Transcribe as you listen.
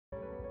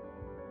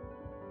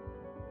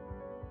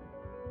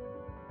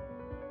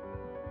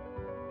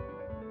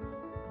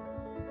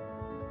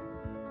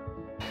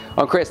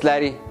I'm Chris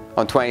Leddy,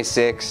 I'm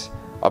 26.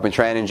 I've been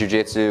training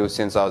Jiu-Jitsu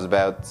since I was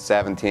about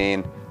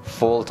 17,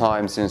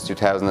 full-time since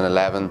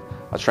 2011.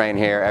 I train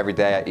here every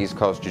day at East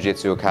Coast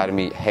Jiu-Jitsu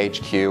Academy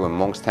HQ in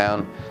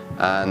Monkstown,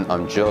 and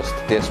I'm just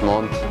this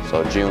month,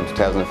 so June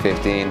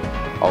 2015,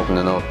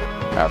 opening up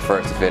our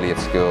first affiliate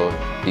school,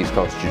 East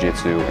Coast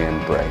Jiu-Jitsu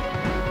in Bray.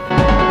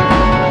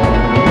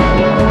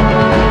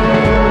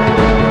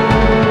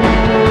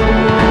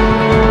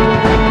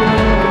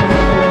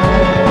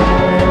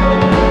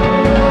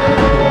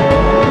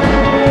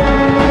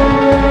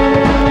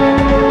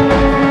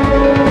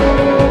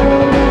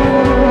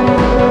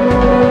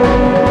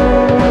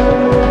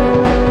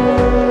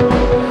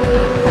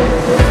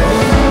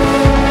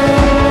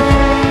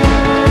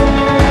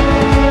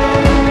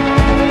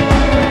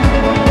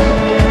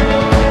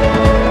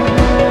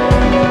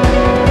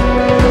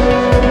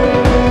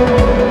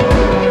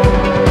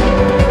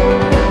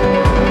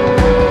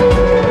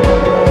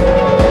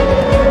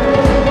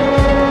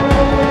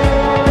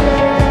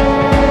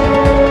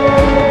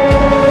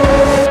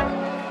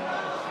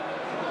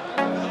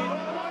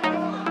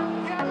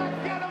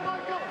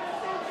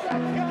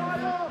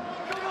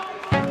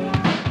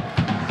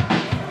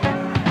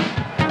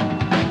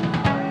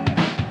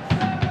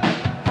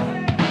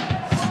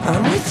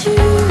 I'm with you.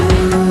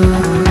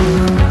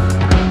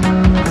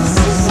 This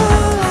is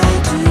all I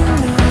do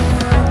now.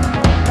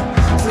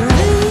 For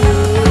the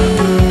years,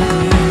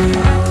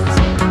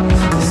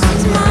 this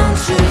is mine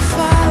to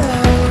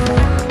follow.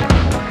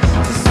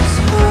 This is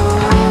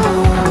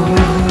home,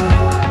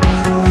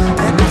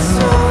 and it's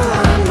all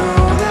I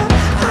know that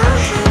I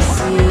have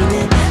seen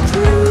it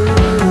through.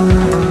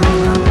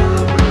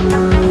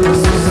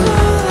 This is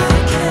all I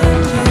can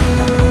do.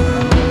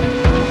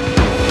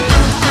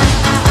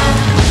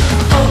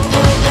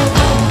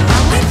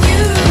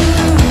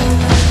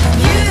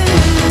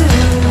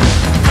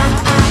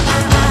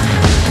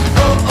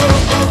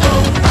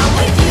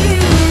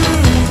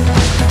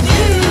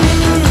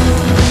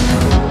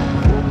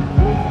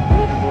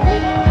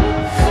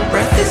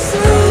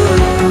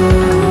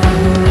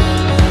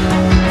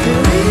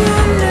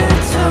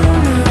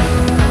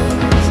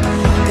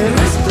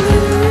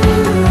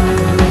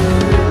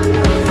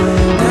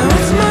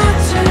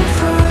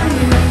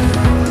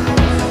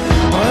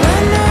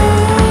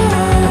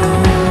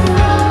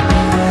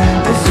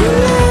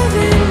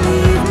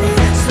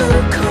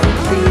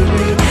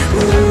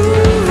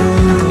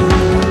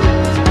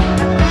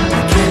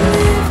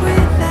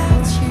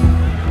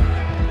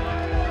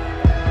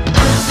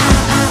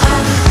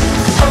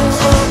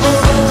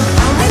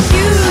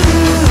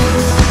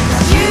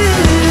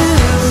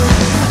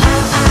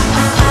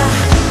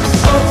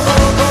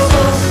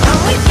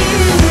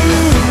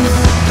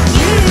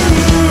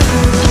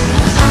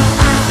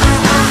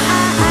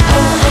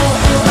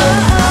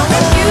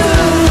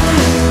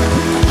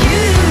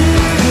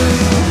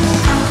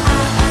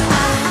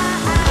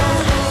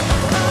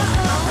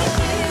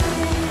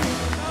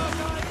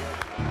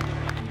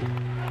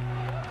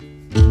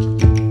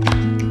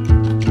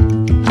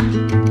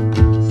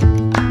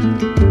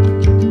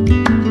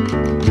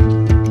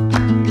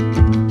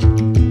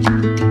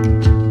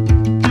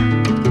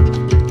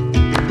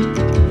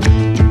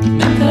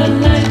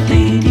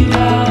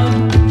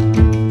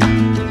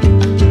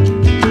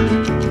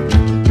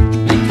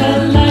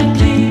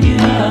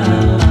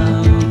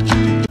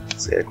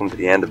 Come to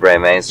the end of Bray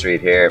Main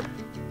Street here,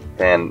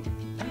 then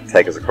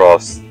take us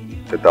across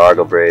the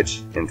Dargle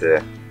Bridge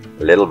into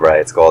Little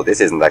Bray. It's called,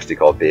 this isn't actually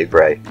called Big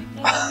Bray,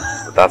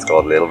 but that's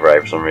called Little Bray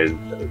for some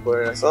reason. Little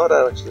Bray, I saw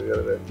that actually the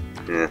other day.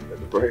 Yeah.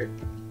 Little Bray.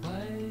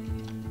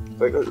 It's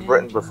like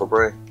Britain before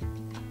Bray.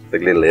 It's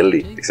like Little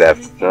Italy,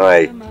 except, you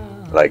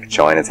know, like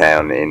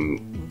Chinatown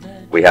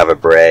we have a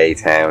Bray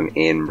town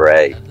in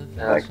Bray.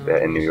 Yeah, like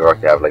in New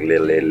York they have like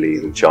Little Italy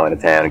and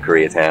Chinatown and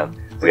Koreatown.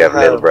 We have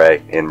Little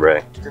Bray in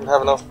Bray. Didn't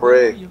have enough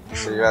Bray,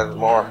 so you added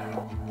more.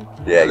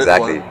 Yeah,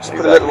 exactly. Just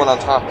put a little one on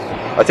top.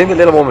 I think the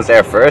little one was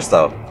there first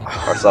though,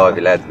 or so I'd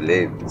be led to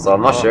believe. So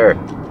I'm not sure.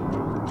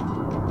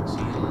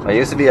 I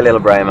used to be a Little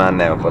Bray man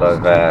now, but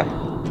I've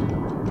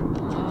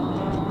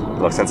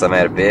look, since I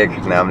made it big,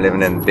 now I'm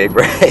living in Big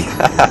Bray.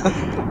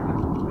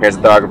 Here's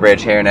the Dargle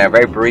Bridge here now.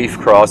 Very brief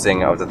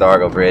crossing of the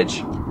Dargle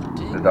Bridge.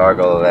 The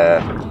Dargle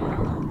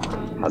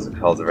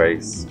holds a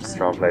very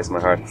strong place in my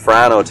heart.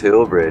 Fran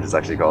O'Toole Bridge is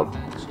actually called.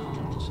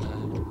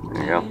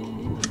 There you go.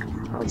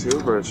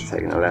 O'Toole Bridge.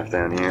 Taking a left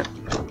down here.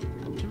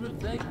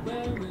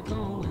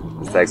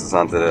 This takes us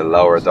onto the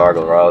lower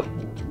Dargle Road.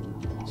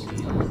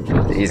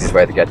 The easiest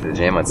way to get to the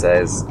gym, I'd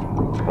say, is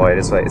why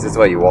this way. Is this the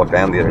way you walked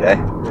down the other day?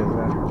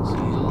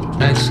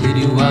 Let's lead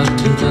you out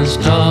to the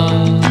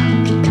stars.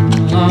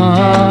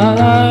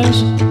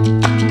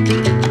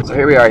 So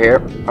here we are here,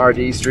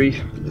 RD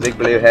Street, the big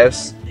blue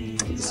house,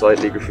 with the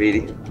slightly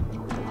graffiti.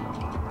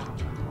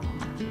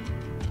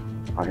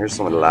 Oh, here's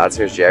some of the lads.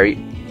 Here's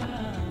Jerry.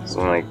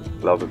 Some like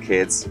local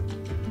kids.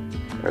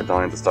 They're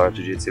dying to start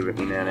Jiu-Jitsu with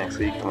me now next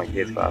week, and my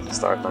kids' class is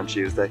starting on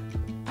Tuesday.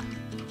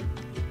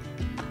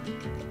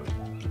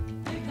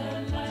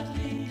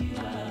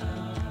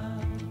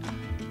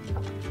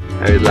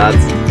 How's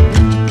lads?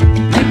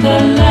 the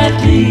light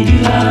lead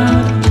you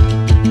out.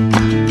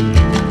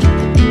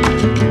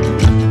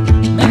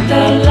 Make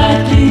the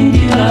light lead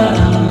you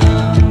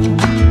out.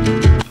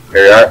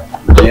 Here you are,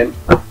 again.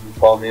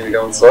 Follow me to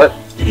go inside.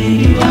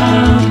 Lead you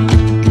out.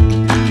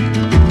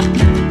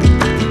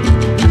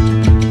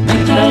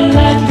 Make the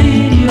light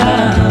lead you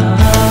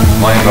out.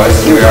 Morning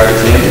guys, here we are at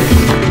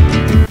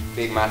the gym.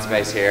 Big mat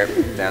space here,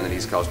 down in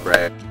East Coast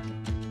Bray.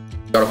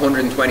 Got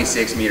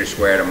 126 meters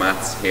squared of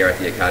mats here at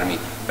the academy.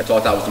 I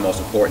thought that was the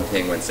most important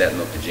thing when setting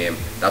up the gym.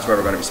 That's where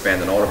we're going to be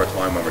spending all of our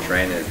time when we're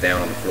training, is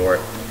down on the floor,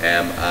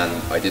 and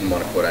I didn't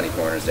want to put any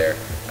corners there.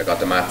 I got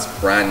the mats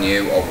brand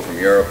new over from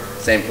Europe,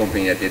 same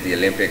company that did the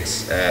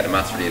Olympics, the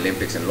mats for the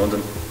Olympics in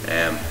London,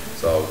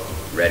 so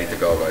ready to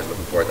go guys.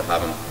 Looking forward to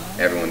having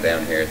everyone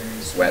down here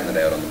sweating it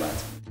out on the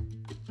mats.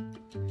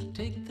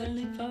 Take the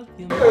leaf of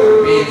your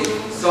It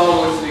means so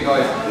much to me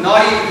guys,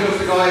 not even just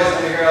the guys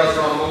and the girls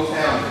from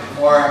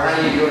Motown or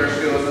any of the other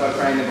schools that I've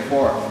trained in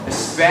before,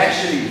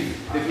 especially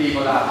the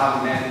people that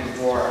haven't met me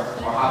before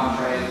or haven't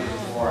trained me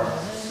before,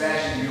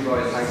 especially you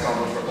guys. Thanks so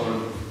much for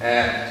coming.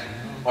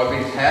 I've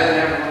been telling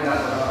everyone that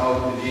we're going to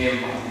open the gym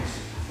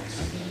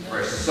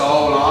for so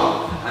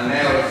long, and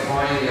now it's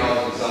finally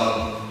open,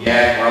 so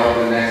yeah, we're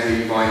open next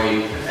week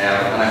finally,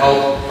 and I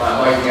hope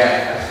I can get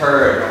a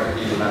third of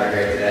the people that are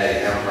here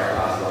today down for our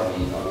class. I'll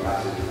be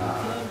absolutely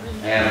happy.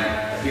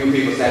 A few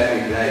people said to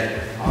me today,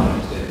 oh,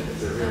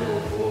 it's a real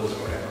good buzz or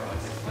whatever,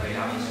 it's a great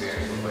atmosphere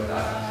and stuff like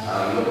that.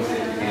 I'm looking to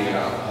continue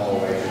that the whole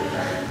way through the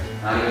training.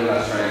 Anyone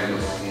that's training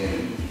with us in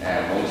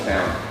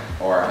Motown,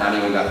 or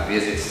anyone that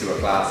visits to a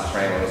class to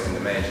train with us in the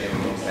main gym in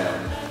Motown,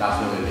 that's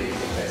one of the big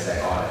things they say,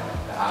 oh,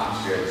 the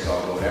atmosphere is so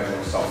good,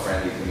 everyone's so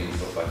friendly to me and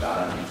stuff like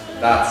that. And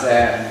that's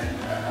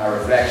a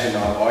reflection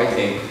of, I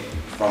think,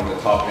 from the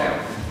top down.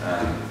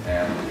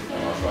 And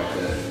I'll try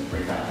to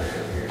bring that here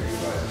to you guys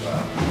as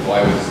well.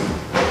 I was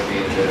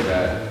being a bit of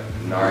a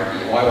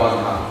narky. I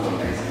wasn't having fun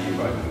thanks to you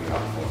guys when we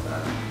have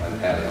fun, and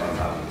tell them I'm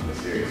having a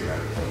serious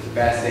amount of fun. It's the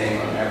best thing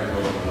I've ever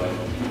done in my life,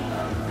 and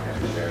I have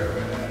to share it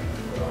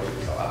with all of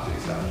you, so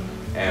absolutely so.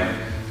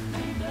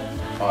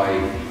 I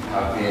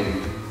have been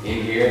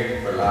in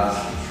here for the last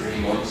 3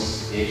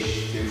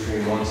 months-ish,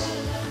 2-3 months,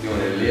 doing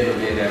a little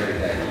bit every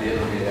day,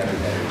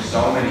 There's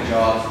so many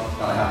jobs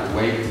that I have to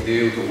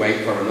wait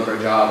for another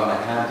job, and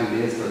I can't do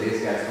this till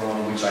this gets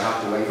done, which I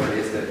have to wait for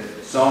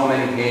this. So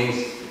many things,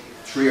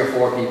 3 or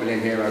 4 people in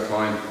here at a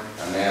time,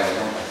 and now I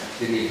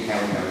didn't even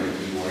count how many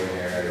people were in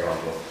here earlier on,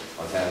 but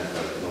I'll tell you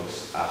that it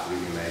looks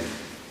absolutely amazing.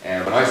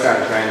 When I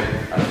started training,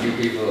 and a few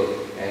people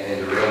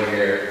in the room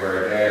here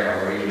were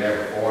there, or were even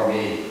there before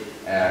me,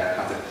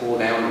 had to pull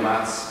down the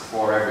mats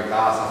before every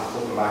class, had to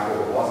put them back up.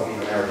 It wasn't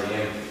even our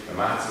gym. The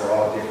mats were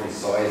all different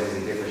sizes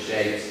and different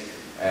shapes.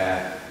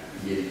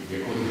 You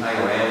couldn't hang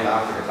around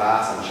after the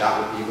class and chat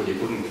with people. You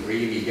couldn't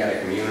really get a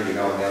community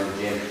going down the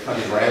gym.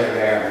 Because you were out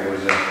there and there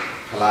was a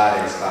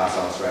Pilates class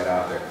on straight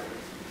after.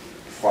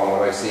 From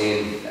what I've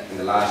seen in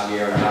the last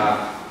year and a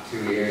half,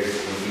 2 years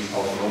in East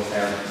Coast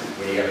Motown,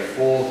 when you get a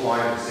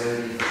full-time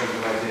facility for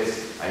something like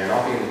this, and you're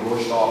not being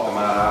rushed off the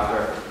mat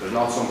after, there's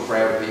not some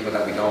crowd of people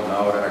that we don't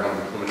know that are going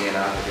to be coming in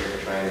after here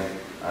for training,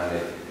 and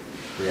it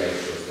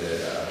creates just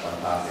a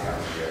fantastic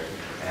atmosphere.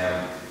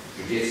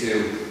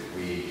 Jiu-Jitsu,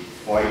 we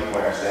fight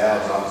by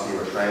ourselves. Obviously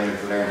we're training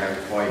to learn how to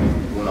fight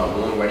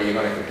one-on-one, whether you're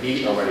going to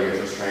compete or whether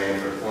you're just training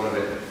for the fun of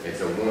it.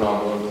 It's a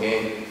one-on-one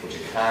thing, but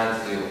you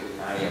can't do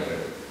any of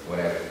it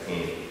without a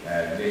team,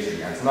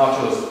 literally. And it's not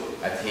just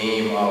a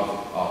team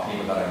of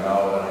people that I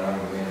know that I'm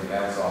going to win and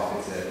bounce off.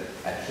 It's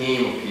a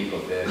team of people,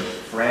 the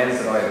friends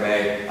that I've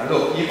made. And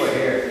look, people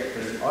here,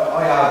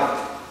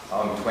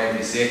 I'm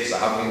 26, I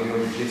haven't been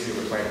doing Jiu-Jitsu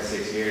for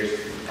 26 years,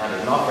 and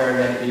there's not very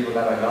many people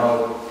that I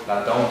know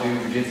that don't do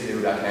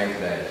Jiu-Jitsu that came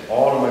today.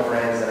 All of my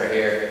friends that are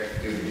here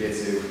do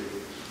Jiu-Jitsu.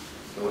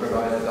 The other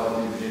guys that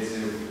don't do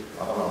Jiu-Jitsu,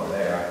 I don't know where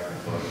they are,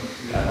 but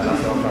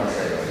that's what I'm trying to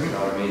say, guys, you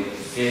know what I mean?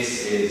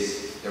 This is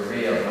my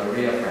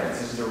real friends,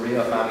 this is the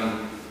real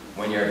family.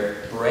 When you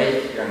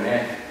break your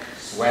neck,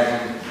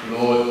 sweating,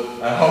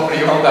 blood, and hopefully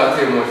you won't have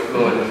too much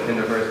blood in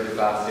the first few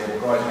classes here,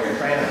 but guys, when you're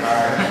training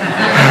hard,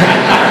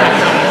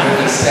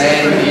 with the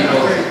same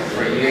people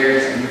for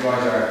years, and you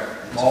guys are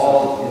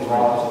all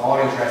involved, all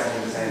interested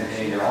in the same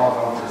thing, you're all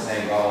going for the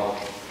same goal,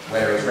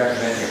 whether it's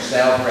representing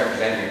yourself,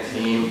 representing your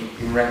team,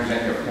 even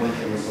representing your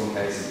country in some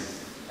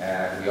cases.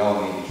 We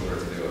all need each other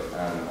to do it,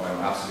 and I'm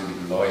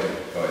absolutely delighted,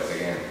 guys,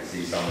 again, to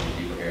see so many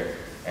people here.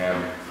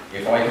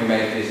 If I can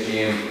make this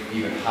gym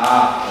even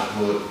half as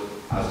good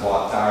as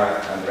what Dara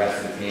and the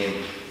rest of the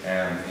team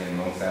in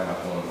Motown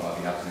have done, I'll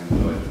be absolutely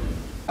delighted.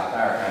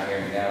 Dara can't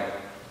hear me now.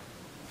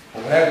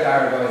 But without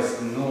Dara,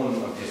 guys, none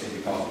of this would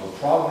be possible.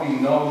 Probably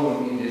no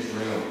one in this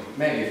room,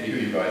 maybe a few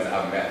of you guys that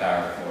haven't met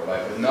Dara before,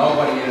 right? But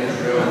nobody in this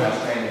room that's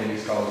trained in the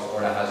East Coast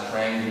or that has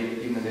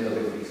trained even a little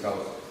bit of the East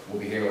Coast will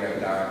be here without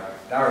Dara.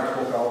 Dara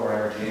took over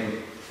our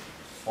gym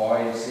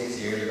 5-6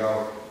 years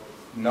ago,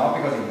 not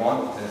because he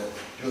wanted to,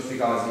 just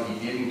because if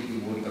he didn't, we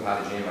wouldn't have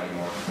had a gym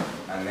anymore.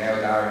 And now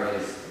Dara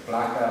is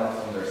black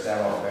belt under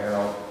Cerro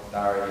Barrow.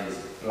 Dara is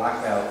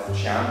black belt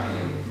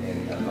champion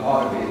in a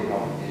lot of big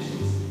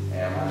competitions.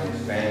 and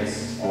it's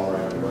famous all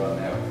around the world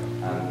now.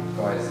 And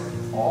guys,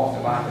 off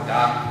the back of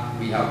that,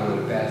 we have one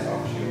of the best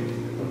opportunities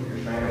in the country.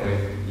 You're training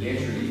with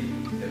literally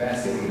the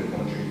best thing in the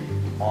country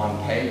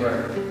on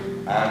paper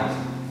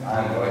and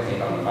I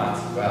think on the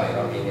mats as well. You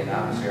know, being in the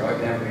atmosphere.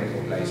 I've never been to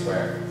a place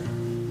where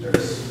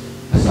there's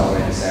so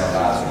many sound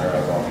lads and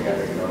girls all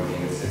together. You know what I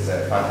mean? It's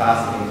a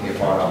fantastic thing to be a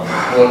part of.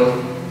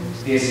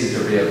 But this is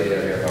the real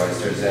deal here, guys.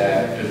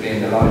 There's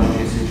been a lot of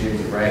jiu-jitsu gyms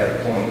in Bray that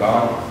have come and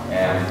gone.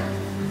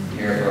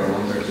 Here for a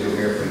month or two,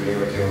 here for a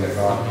year or two, and they're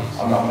gone.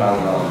 I'm not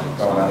planning on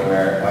going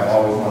anywhere. I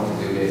always want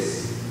to do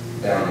this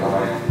down the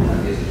line,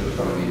 and this is just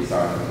going to be the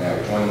start of it now.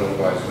 Joining up,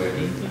 guys,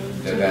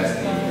 with the best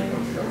team in the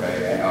country.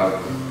 Okay,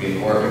 I've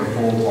been working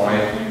full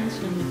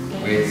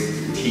time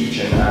with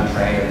teaching and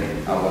training,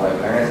 and what I've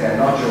learned is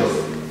not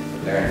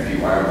just learn a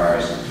few arm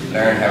bars,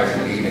 learn how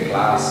to lead a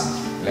class,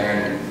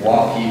 learn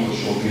what people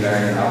should be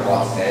learning at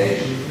what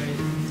stage.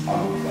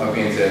 I've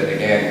been to,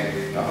 again,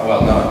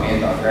 well, no,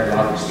 I've heard a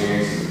lot of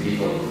experiences with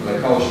people. I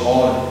coach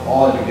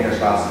all the beginners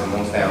classes in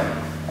Munstown.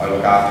 I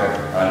look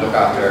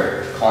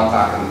after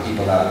contacting the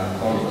people that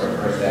come for their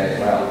first day as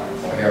well.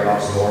 I hear a lot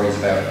of stories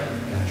about,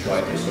 I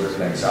tried this with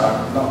like,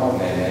 I'm not wanting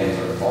their names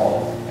or the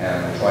fall, I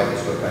tried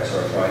this with like,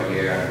 so I tried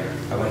here,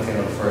 and I went in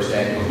on the first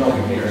day, there was no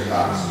beginners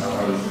class,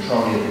 I was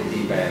thrown into the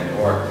deep end,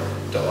 or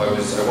I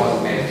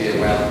wasn't made to feel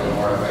welcome,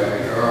 or if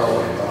a girl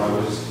went,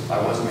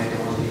 I wasn't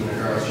even a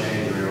girl's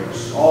changing room.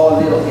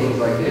 All little things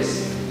like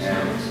this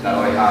that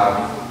I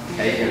have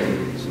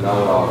taken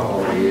note of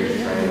over the years of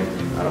training,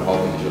 and I'm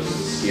hoping to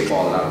just skip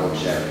all of that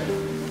bullshit.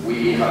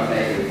 We have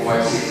taken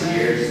 5-6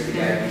 years to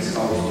get East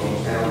Coast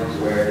gyms down to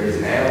where it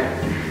is now,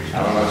 and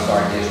I'm going to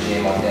start this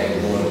gym on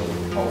day one,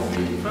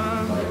 hopefully.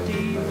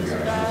 We're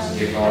going to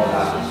skip all of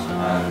that.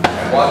 And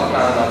I wasn't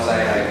planning on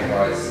saying anything,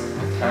 guys.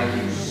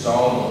 Thank you so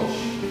much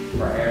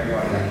for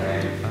everybody that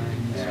came.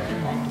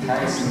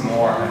 Thanks even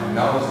more, and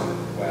knows it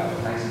well,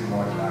 thanks even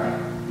more to Lara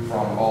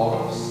from all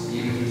of us.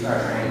 Even if you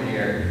start training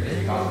here, it's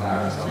because of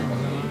Lara, so because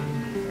of me.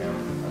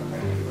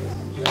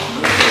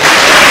 Thank you.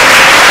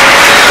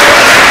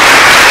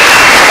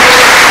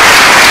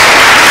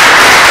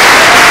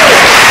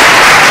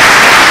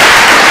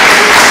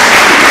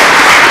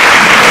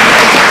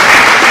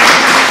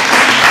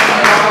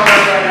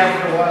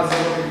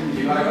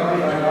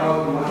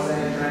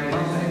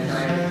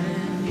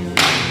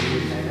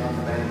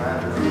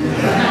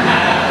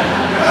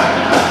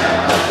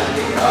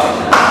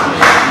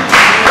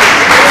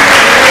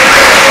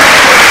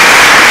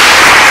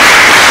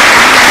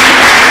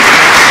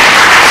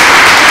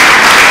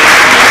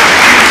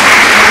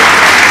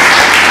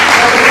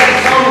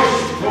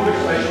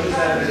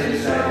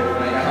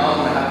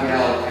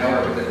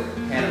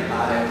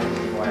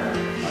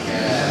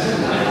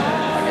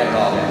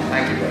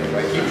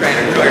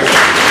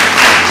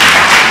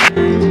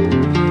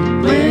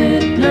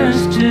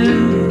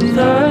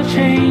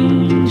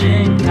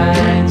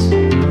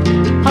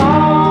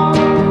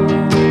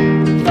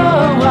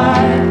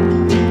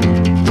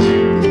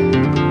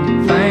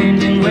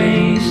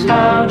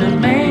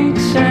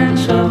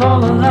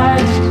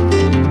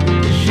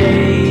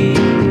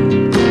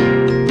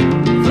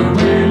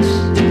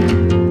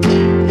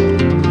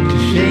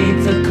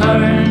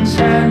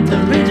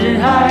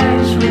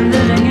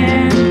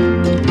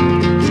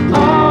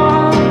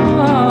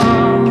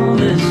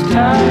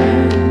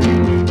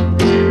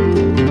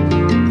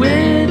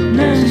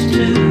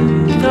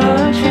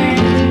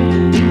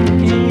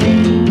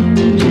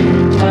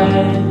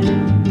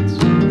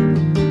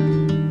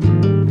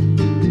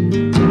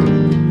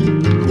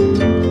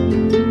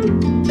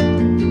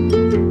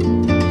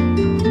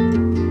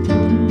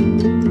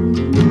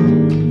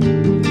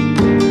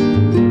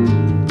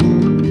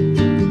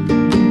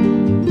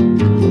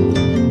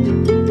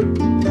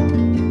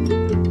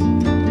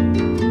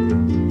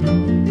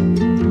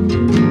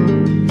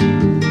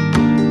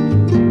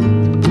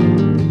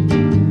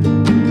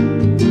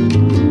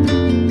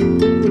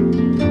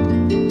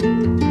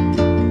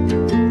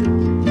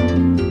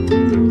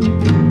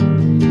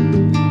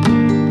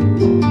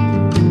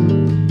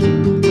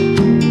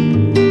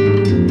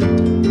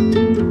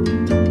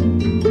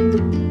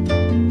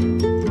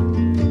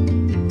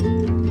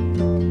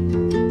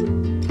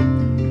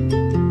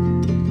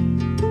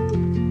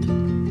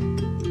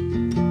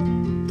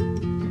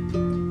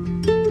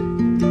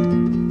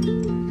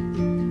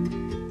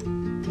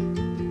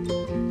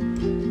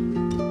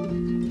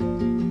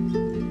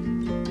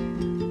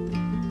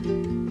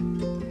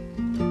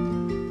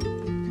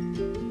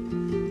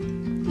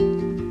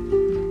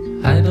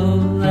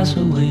 idle as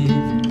a wave,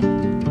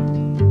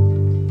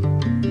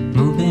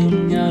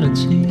 moving out at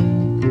sea.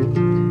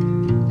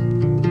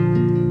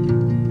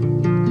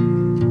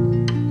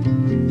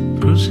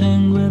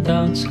 Cruising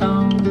without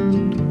sound,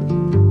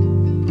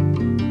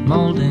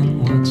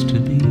 molding what's to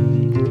be.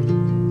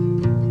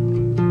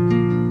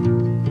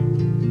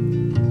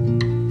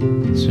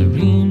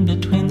 Serene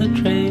between the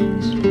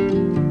trails,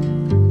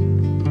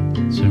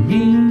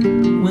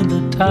 serene with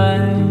the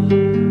tide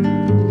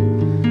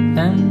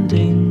and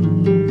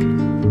ink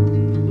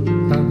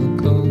of a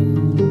ghost.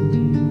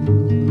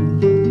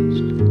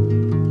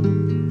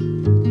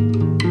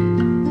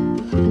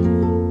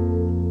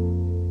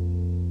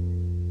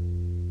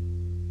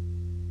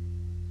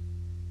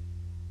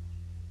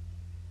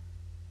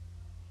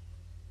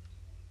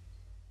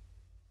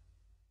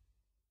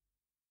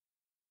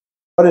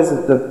 What is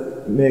it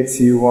that makes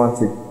you want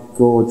to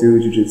go do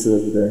jiu-jitsu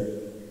every day?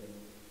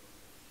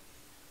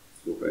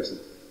 Good question.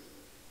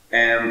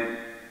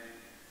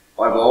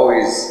 I've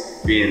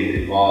always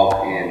been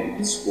involved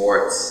in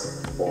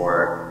sports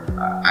or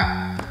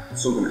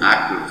something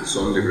active to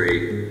some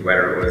degree,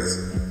 whether it was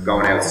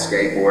going out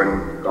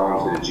skateboarding,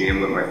 going to the gym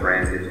with my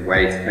friends, lifting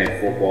weights, playing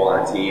football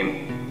on a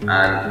team,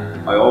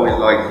 and I always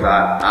liked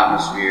that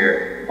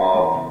atmosphere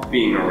of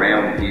being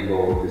around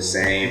people with the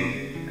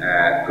same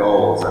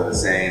goals and the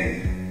same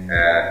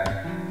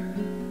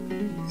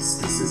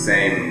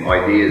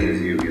ideas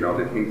as you. You know,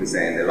 they think the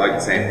same, they like the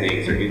same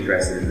things, they're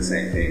interested in the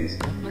same things.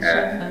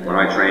 When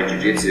I train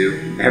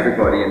jiu-jitsu,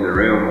 everybody in the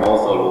room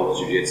also loves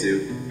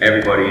jiu-jitsu.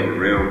 Everybody in the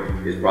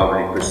room is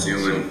probably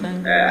pursuing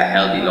a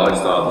healthy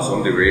lifestyle to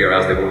some degree, or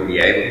else they wouldn't be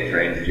able to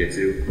train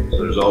jiu-jitsu. So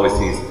there's always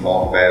things to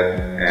talk about.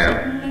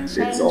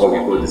 It's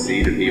always good to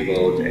see the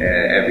people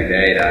every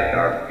day that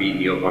are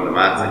beating you up on the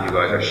mats, and you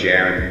guys are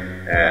sharing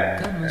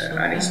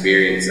an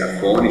experience,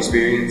 a fun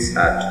experience,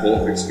 a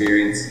tough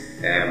experience,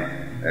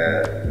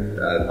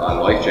 a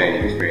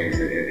life-changing experience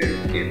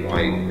in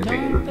my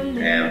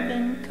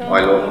opinion.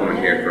 I love coming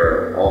here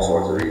for all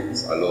sorts of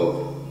reasons. I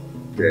love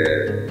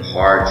the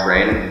hard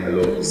training, I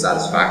love the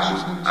satisfaction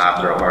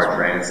after a hard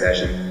training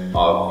session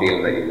of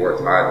feeling that you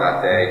worked hard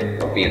that day,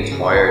 of being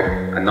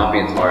tired and not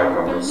being tired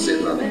from just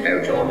sitting on the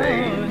couch all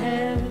day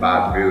eating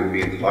bad food,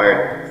 being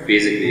tired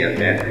physically and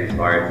mentally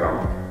tired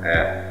from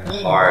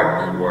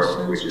hard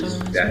work, which is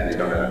definitely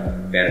going to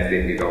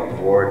benefit you going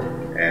forward.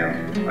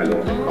 I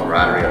love the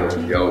camaraderie, I love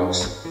the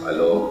jokes, I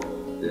love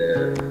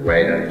the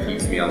way that it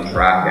keeps me on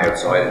track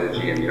outside of the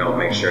gym. You know,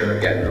 make sure that I'm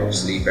getting enough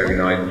sleep every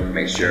night,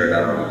 make sure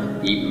that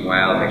I'm eating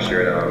well, make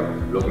sure that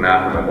I'm looking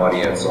after my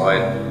body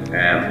outside.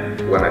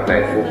 When I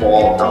played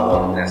football, that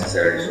wasn't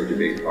necessarily such a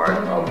big part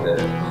of the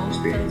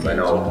experience. I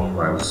know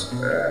when I was,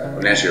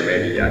 unless you're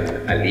maybe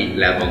at elite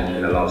level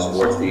in a lot of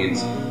sports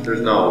teams,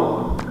 there's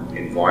no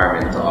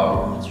environment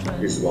of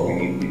this is what we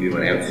need to be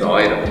doing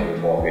outside of the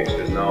football pitch.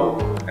 There's no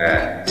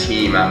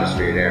team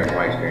atmosphere there in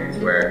my experience,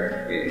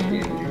 where in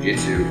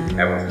jiu-jitsu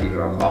everyone's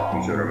keeping on top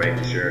of each other,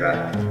 making sure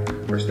that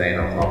we're staying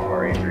on top of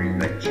our injuries,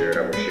 making sure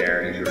that we're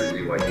sharing each other's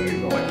new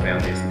ideas. Oh, I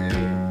found this new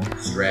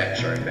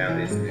stretch, or I found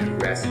this new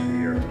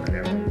recipe, or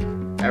whatever.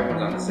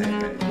 Everyone's on the same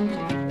page.